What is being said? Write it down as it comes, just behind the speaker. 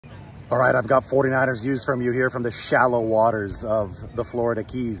All right, I've got 49ers news from you here from the shallow waters of the Florida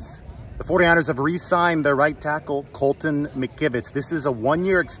Keys. The 49ers have re-signed their right tackle, Colton McKivitz. This is a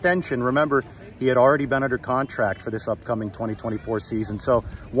one-year extension. Remember, he had already been under contract for this upcoming 2024 season. So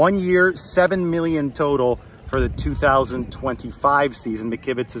 1 year, $7 million total for the 2025 season.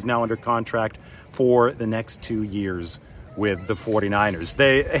 McKivitz is now under contract for the next 2 years with the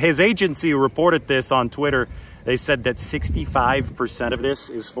 49ers. His agency reported this on Twitter. They said that 65% of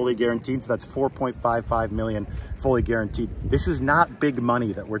this is fully guaranteed. So that's $4.55 million fully guaranteed. This is not big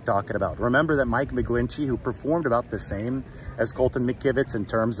money that we're talking about. Remember that Mike McGlinchey, who performed about the same as Colton McKivitz in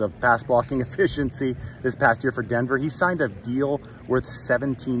terms of pass blocking efficiency this past year for Denver, he signed a deal worth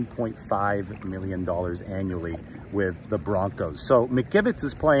 $17.5 million annually with the Broncos. So McKivitz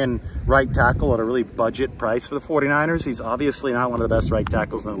is playing right tackle at a really budget price for the 49ers. He's obviously not one of the best right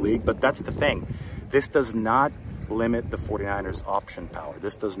tackles in the league, but that's the thing. This does not limit the 49ers' option power.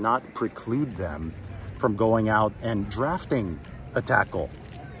 This does not preclude them from going out and drafting a tackle.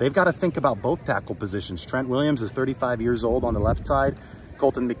 They've got to think about both tackle positions. Trent Williams is 35 years old on the left side.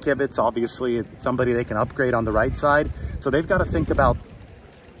 Colton McKivitz, obviously somebody they can upgrade on the right side. So they've got to think about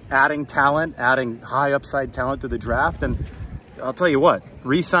adding talent, adding high upside talent to the draft. And I'll tell you what,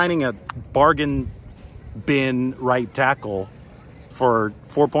 re-signing a bargain bin right tackle for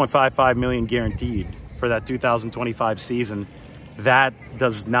 $4.55 million guaranteed for that 2025 season, that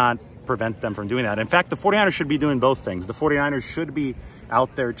does not prevent them from doing that. In fact, the 49ers should be doing both things. The 49ers should be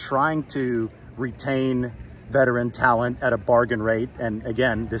out there trying to retain veteran talent at a bargain rate. And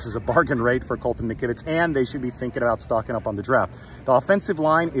again, this is a bargain rate for Colton McKivitz, and they should be thinking about stocking up on the draft. The offensive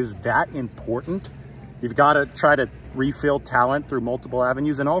line is that important. You've got to try to refill talent through multiple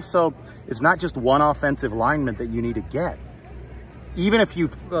avenues. And also, it's not just one offensive lineman that you need to get. Even if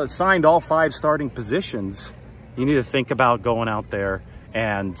you've signed all 5 starting positions, you need to think about going out there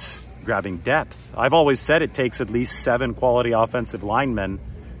and grabbing depth. I've always said it takes at least 7 quality offensive linemen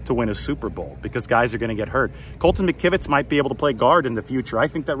to win a Super Bowl because guys are going to get hurt. Colton McKivitz might be able to play guard in the future. I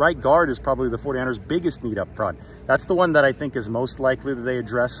think that right guard is probably the 49ers' biggest need up front. That's the one that I think is most likely that they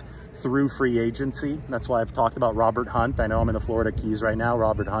address through free agency. That's why I've talked about Robert Hunt. I know I'm in the Florida Keys right now.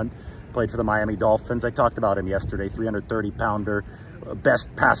 Robert Hunt played for the Miami Dolphins. I talked about him yesterday, 330-pounder, best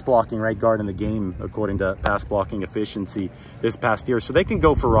pass blocking right guard in the game, according to pass blocking efficiency this past year. So they can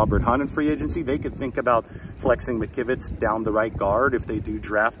go for Robert Hunt in free agency. They could think about flexing McKivitz down the right guard if they do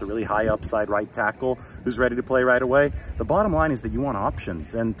draft a really high upside right tackle who's ready to play right away. The bottom line is that you want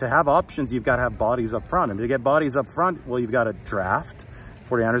options. And to have options, you've got to have bodies up front. And to get bodies up front, well, you've got to draft.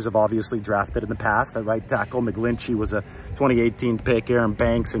 49ers have obviously drafted in the past. That right tackle, McGlinchey was a 2018 pick. Aaron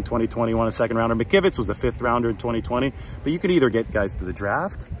Banks in 2021, a second rounder. McKivitz was a 5th rounder in 2020. But you can either get guys to the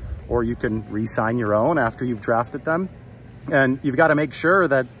draft or you can re-sign your own after you've drafted them. And you've got to make sure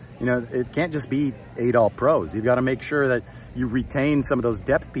that, you know, it can't just be 8 all-pros. You've got to make sure that you retain some of those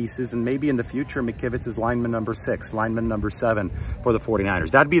depth pieces, and maybe in the future, McKivitz is lineman number 6, lineman number 7 for the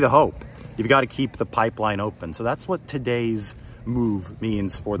 49ers. That'd be the hope. You've got to keep the pipeline open. So that's what today's move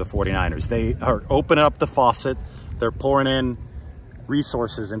means for the 49ers. They are opening up the faucet. They're pouring in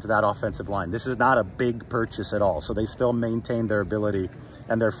resources into that offensive line. This is not a big purchase at all. So they still maintain their ability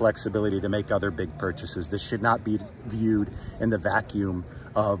and their flexibility to make other big purchases. This should not be viewed in the vacuum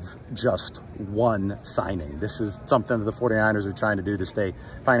of just one signing. This is something that the 49ers are trying to do to stay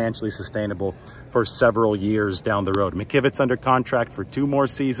financially sustainable for several years down the road. McKivitz under contract for 2 more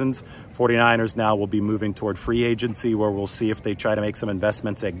seasons. 49ers now will be moving toward free agency, where we'll see if they try to make some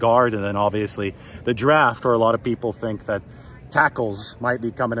investments at guard, and then obviously the draft, where a lot of people think that tackles might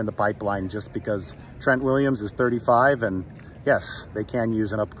be coming in the pipeline just because Trent Williams is 35, and yes, they can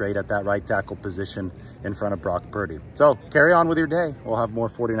use an upgrade at that right tackle position in front of Brock Purdy. So carry on with your day. We'll have more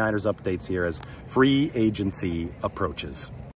 49ers updates here as free agency approaches.